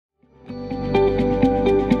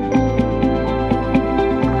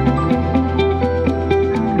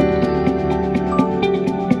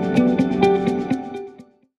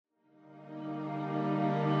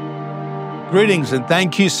Greetings and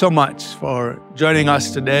thank you so much for joining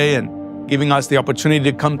us today and giving us the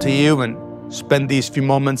opportunity to come to you and spend these few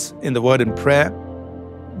moments in the Word and prayer.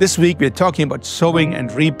 This week we're talking about sowing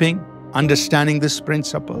and reaping, understanding this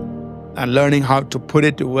principle and learning how to put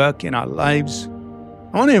it to work in our lives.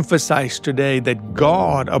 I want to emphasize today that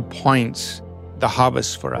God appoints the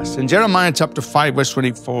harvest for us. In Jeremiah chapter 5 verse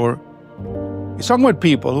 24, he's talking about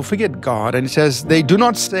people who forget God, and it says, they do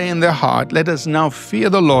not say in their heart, let us now fear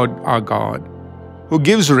the Lord our God, who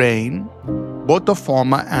gives rain, both the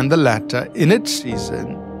former and the latter, in its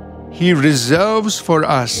season. He reserves for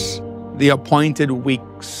us the appointed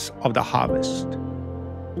weeks of the harvest.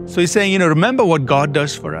 So he's saying, remember what God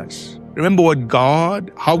does for us. Remember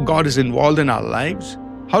how God is involved in our lives.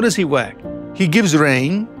 How does He work? He gives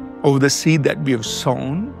rain over the seed that we have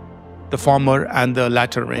sown, the former and the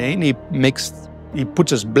latter rain. He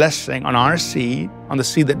puts His blessing on our seed, on the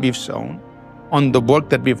seed that we've sown, on the work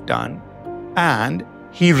that we've done. And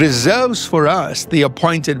He reserves for us the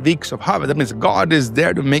appointed weeks of harvest. That means God is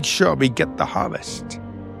there to make sure we get the harvest.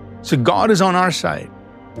 So God is on our side.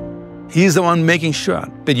 He's the one making sure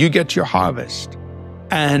that you get your harvest.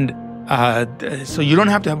 And so you don't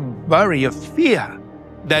have to worry or fear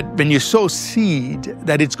that when you sow seed,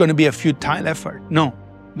 that it's going to be a futile effort. No,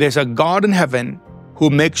 there's a God in heaven who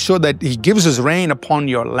makes sure that He gives His rain upon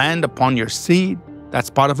your land, upon your seed. That's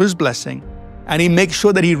part of His blessing. And He makes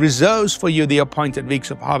sure that He reserves for you the appointed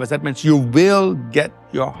weeks of harvest. That means you will get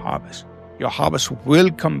your harvest. Your harvest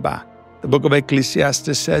will come back. The book of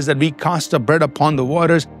Ecclesiastes says that we cast our bread upon the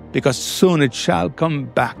waters because soon it shall come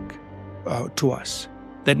back to us.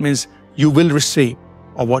 That means you will receive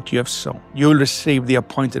of what you have sown. You will receive the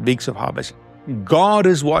appointed weeks of harvest. God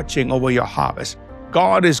is watching over your harvest.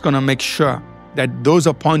 God is going to make sure that those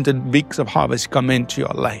appointed weeks of harvest come into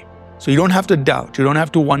your life. So you don't have to doubt. You don't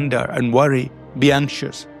have to wonder and worry, be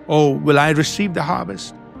anxious. Oh, will I receive the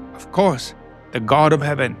harvest? Of course, the God of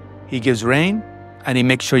heaven, He gives rain and He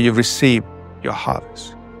makes sure you receive your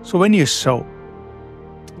harvest. So when you sow,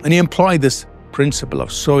 when you employ this principle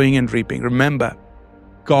of sowing and reaping, remember,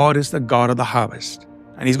 God is the God of the harvest,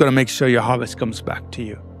 and He's going to make sure your harvest comes back to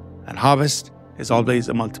you. And harvest is always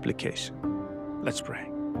a multiplication. Let's pray.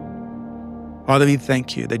 Father, we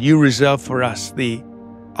thank You that You reserve for us the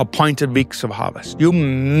appointed weeks of harvest. You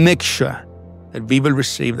make sure that we will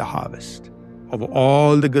receive the harvest of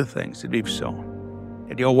all the good things that we've sown.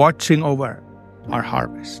 That You're watching over our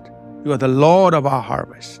harvest. You are the Lord of our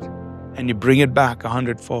harvest, and You bring it back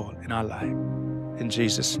 100-fold in our life. In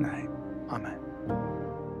Jesus' name, amen.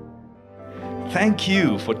 Thank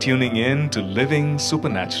you for tuning in to Living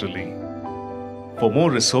Supernaturally. For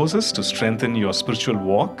more resources to strengthen your spiritual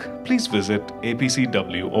walk, please visit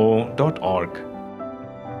apcwo.org.